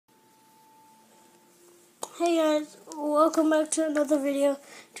Hey guys, welcome back to another video.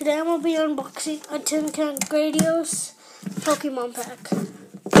 Today I'm going to be unboxing a Tin Can Gradius Pokemon pack.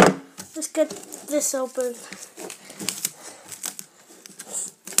 Let's get this open.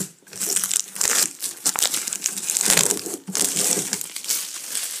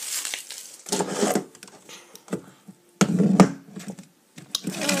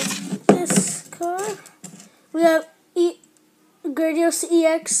 This card, we have Gradius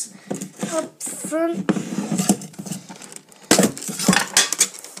EX up front.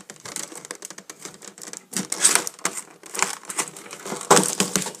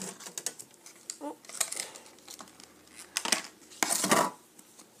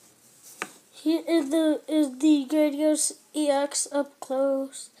 Here is the Gradius EX up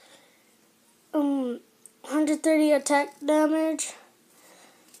close. 130 attack damage.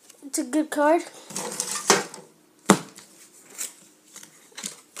 It's a good card.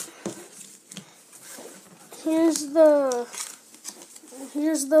 Here's the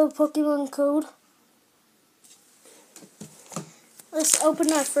Pokemon code. Let's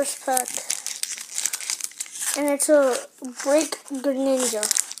open our first pack. And it's a Break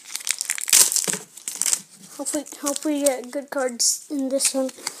Greninja. Hope we get good cards in this one.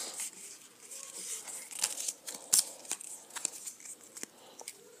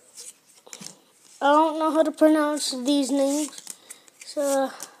 I don't know how to pronounce these names, so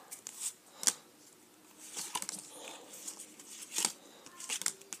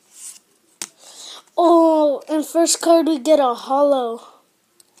and first card we get a holo.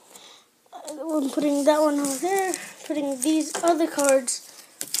 I'm putting that one over there, putting these other cards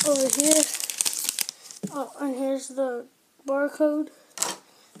over here. Oh, and here's the barcode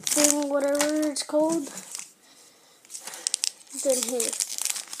thing, whatever it's called. Then here,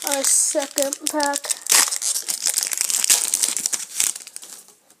 our second pack.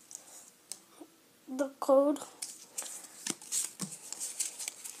 The code.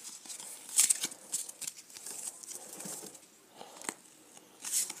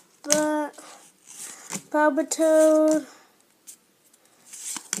 But Palpitoad.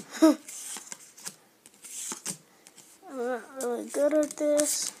 I'm not really good at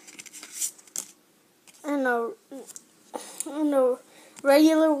this. And a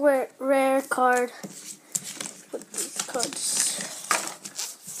regular rare card. Put these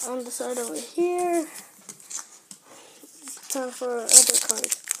cards on the side over here. Time for other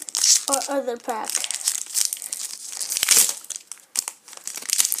cards or other pack.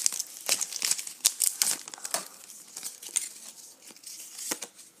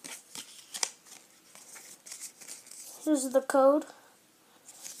 Here's the code.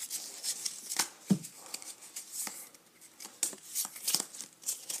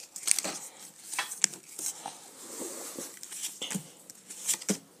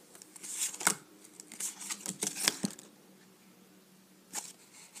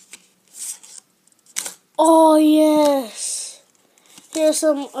 Oh yes! Here's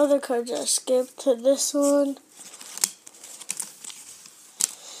some other cards I skipped to this one.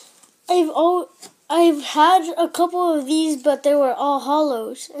 I've had a couple of these, but they were all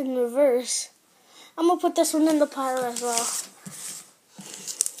holos in reverse. I'm gonna put this one in the pile as well.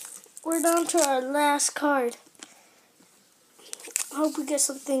 We're down to our last card. I hope we get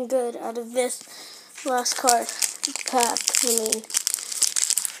something good out of this last card pack.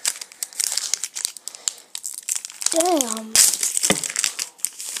 Damn.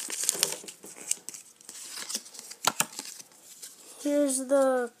 Here's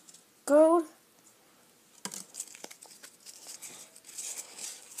the code.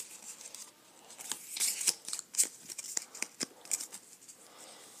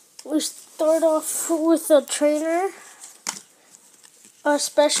 We start off with a trainer, a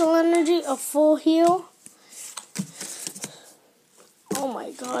special energy, a full heal. Oh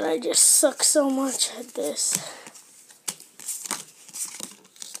my god, I just suck so much at this.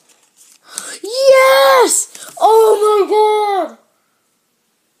 Yes! Oh my god!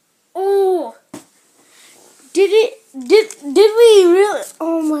 Oh! Did we really?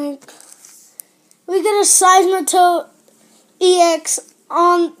 Oh my god. We got a Seismitoad EX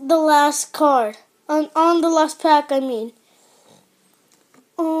on the last card. On the last pack, I mean.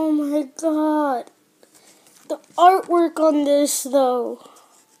 Oh my god. The artwork on this, though.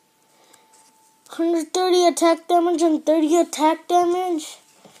 130 attack damage and 30 attack damage.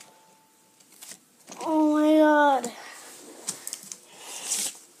 Oh my god.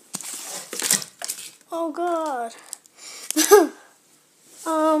 Oh god.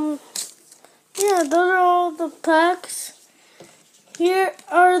 Yeah, those are all the packs. Here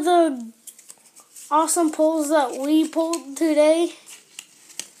are the awesome pulls that we pulled today.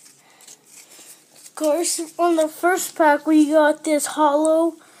 course, on the first pack we got this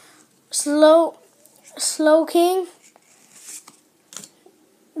hollow Slowking,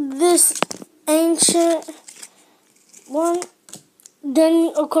 this ancient one.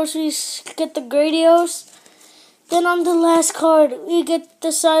 Then of course we get the Gradios. Then on the last card we get the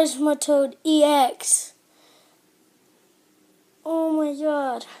Seismitoad EX. Oh my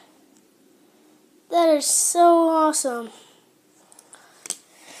god. That is so awesome.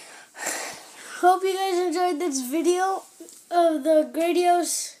 Hope you guys enjoyed this video of the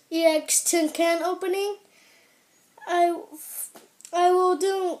Gradios EX tin can opening. I will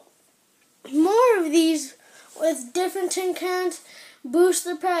do more of these with different tin cans,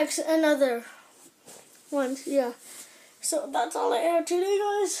 booster packs, and other ones. Yeah. So that's all I have today,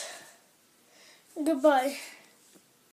 guys. Goodbye.